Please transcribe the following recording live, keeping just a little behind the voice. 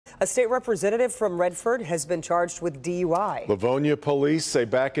A state representative from Redford has been charged with DUI. Livonia police say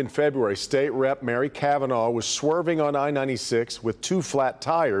back in February, State Rep Mary Cavanagh was swerving on I-96 with 2 flat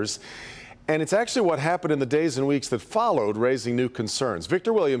tires. And it's actually what happened in the days and weeks that followed, raising new concerns.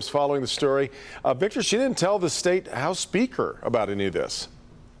 Victor Williams following the story. Victor, she didn't tell the State House Speaker about any of this.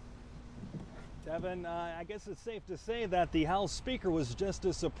 Devin, I guess it's safe to say that the House Speaker was just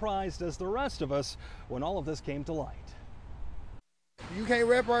as surprised as the rest of us when all of this came to light. You can't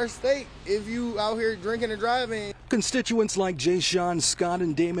rep our state if you out here drinking and driving. Constituents like Jay Sean, Scott,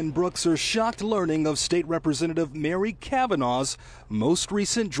 and Damon Brooks are shocked learning of State Representative Mary Cavanagh's most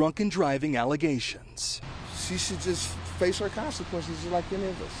recent drunken driving allegations. She should just face her consequences just like any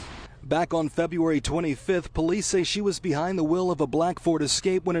of us. Back on February 25th, police say she was behind the wheel of a black Ford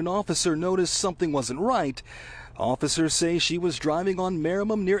Escape when an officer noticed something wasn't right. Officers say she was driving on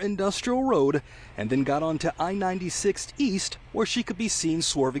Merrimum near Industrial Road and then got onto I-96 East where she could be seen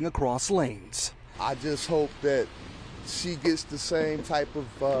swerving across lanes. I just hope that she gets the same type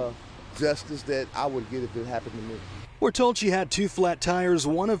of justice that I would get if it happened to me. We're told she had 2 flat tires,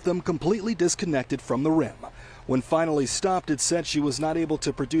 one of them completely disconnected from the rim. When finally stopped, it said she was not able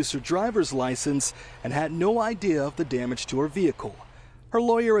to produce her driver's license and had no idea of the damage to her vehicle. Her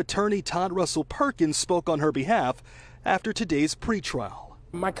lawyer, attorney Todd Russell Perkins, spoke on her behalf after today's pretrial.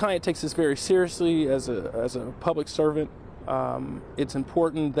 My client takes this very seriously as a public servant. It's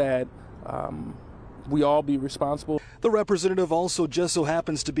important that we all be responsible. The representative also just so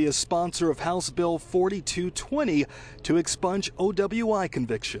happens to be a sponsor of House Bill 4220 to expunge OWI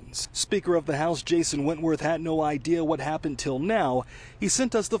convictions. Speaker of the House Jason Wentworth had no idea what happened till now. He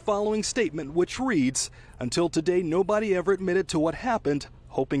sent us the following statement, which reads, "Until today, nobody ever admitted to what happened,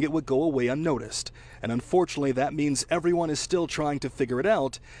 hoping it would go away unnoticed. And unfortunately, that means everyone is still trying to figure it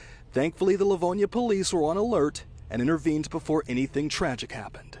out. Thankfully, the Livonia police were on alert and intervened before anything tragic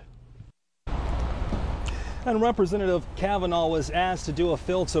happened." And Representative Cavanagh was asked to do a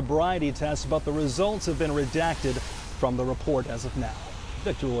field sobriety test, but the results have been redacted from the report as of now.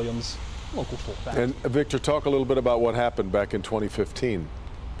 Victor Williams, Local 4. And Victor, talk a little bit about what happened back in 2015.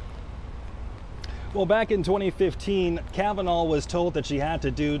 Well, back in 2015, Cavanagh was told that she had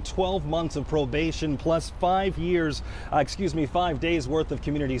to do 12 months of probation plus 5 days worth of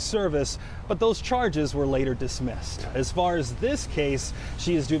community service, but those charges were later dismissed. As far as this case,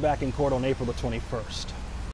 she is due back in court on April the 21st.